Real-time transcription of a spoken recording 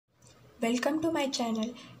Welcome to my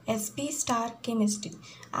channel SP Star Chemistry.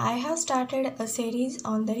 I have started a series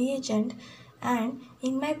on the reagent, and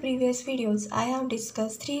in my previous videos I have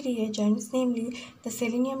discussed three reagents, namely the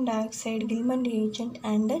selenium dioxide Gilman reagent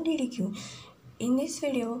and the DDQ. In this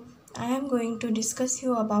video I am going to discuss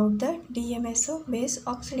you about the DMSO base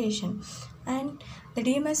oxidation, and the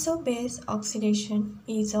DMSO base oxidation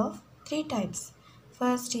is of three types.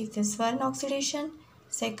 First is the Swern oxidation,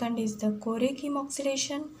 second is the Corey-Kim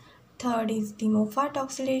oxidation, third is the Moffat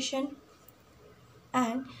oxidation.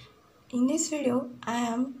 And in this video I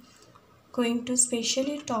am going to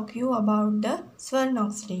specially talk you about the Swern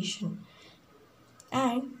oxidation.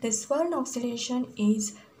 And the Swern oxidation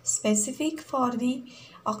is specific for the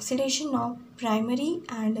oxidation of primary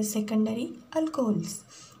and secondary alcohols.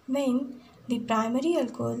 When the primary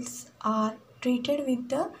alcohols are treated with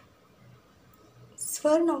the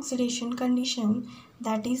Swern oxidation condition,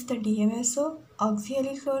 that is the DMSO,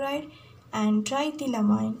 oxyallyl chloride and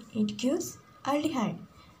triethylamine, it gives aldehyde.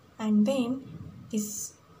 And when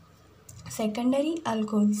these secondary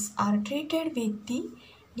alcohols are treated with the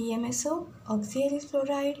DMSO, oxyallyl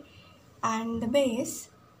chloride and the base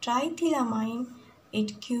triethylamine,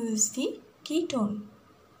 it gives the ketone.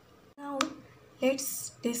 Now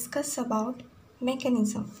let's discuss about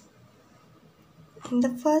mechanism. In the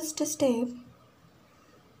first step,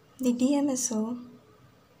 the DMSO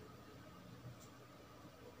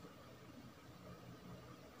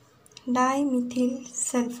dimethyl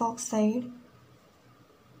sulfoxide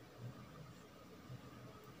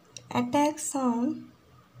attacks on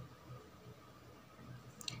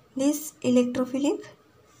this electrophilic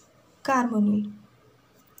carbonyl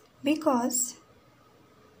because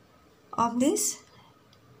of this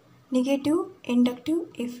negative inductive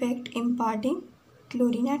effect imparting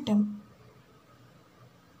chlorine atom,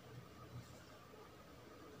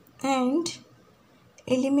 and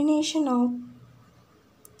elimination of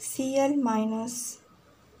Cl minus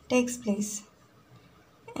takes place,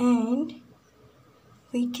 and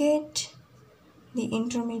we get the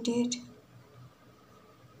intermediate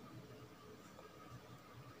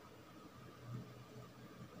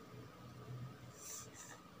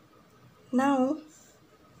now.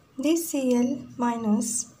 This Cl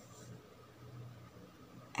minus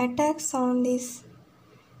attacks on this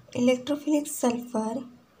electrophilic sulfur,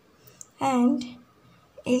 and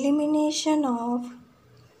elimination of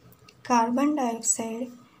carbon dioxide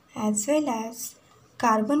as well as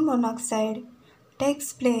carbon monoxide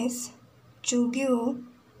takes place to give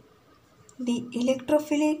the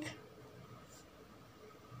electrophilic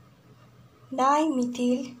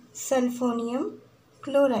dimethyl sulfonium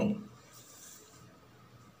chloride.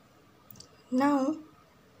 Now,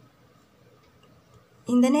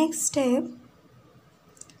 in the next step,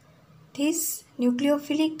 this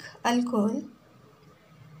nucleophilic alcohol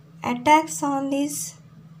attacks on this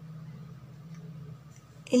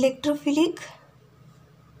electrophilic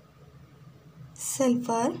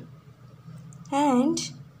sulfur, and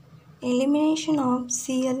elimination of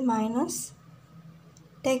Cl minus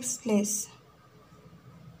takes place.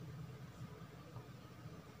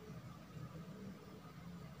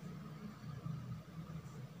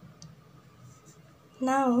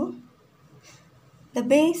 Now, the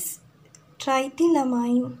base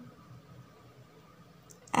triethylamine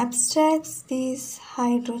abstracts this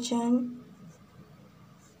hydrogen,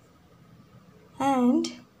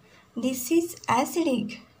 and this is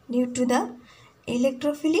acidic due to the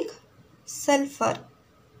electrophilic sulfur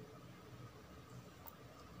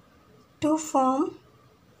to form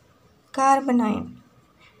carbanion.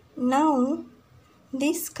 Now,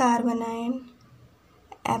 this carbanion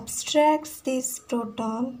abstracts this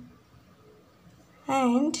proton,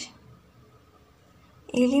 and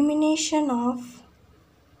elimination of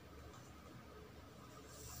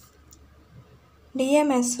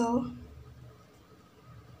DMSO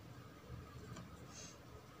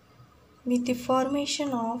with the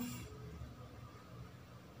formation of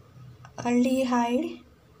aldehyde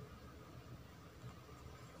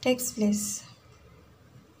takes place.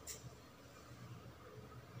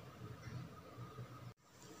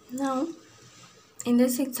 Now, in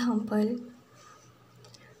this example,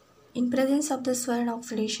 in presence of the Swern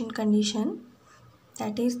oxidation condition,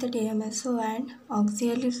 that is the DMSO and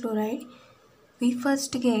oxyallyl chloride, we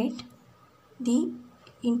first get the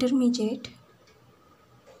intermediate,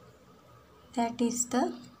 that is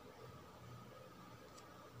the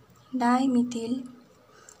dimethyl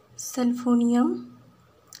sulfonium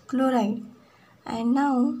chloride, and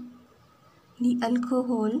now the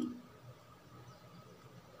alcohol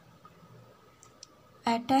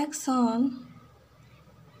attacks on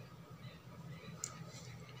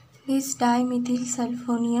this dimethyl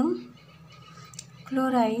sulfonium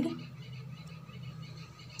chloride,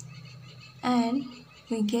 and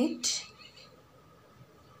we get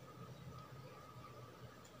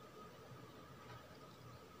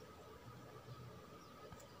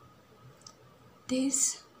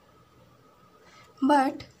this.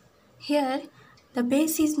 But here the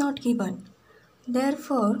base is not given.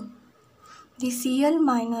 Therefore, the Cl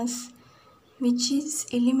minus, which is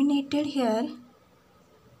eliminated here,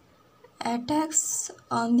 attacks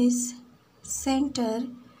on this center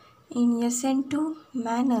in SN2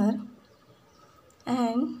 manner,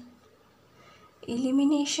 and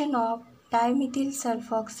elimination of dimethyl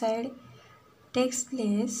sulfoxide takes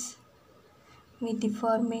place with the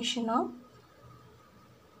formation of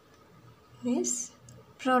this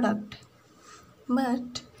product.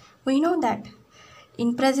 But we know that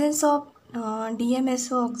in presence of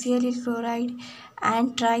DMSO oxyallyl chloride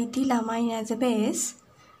and triethylamine as a base,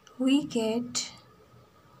 we get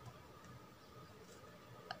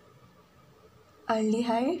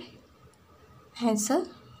aldehyde as a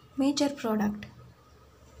major product.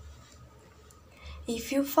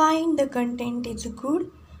 If you find the content is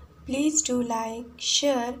good, please do like,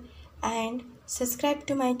 share and subscribe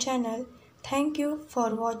to my channel. Thank you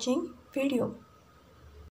for watching video.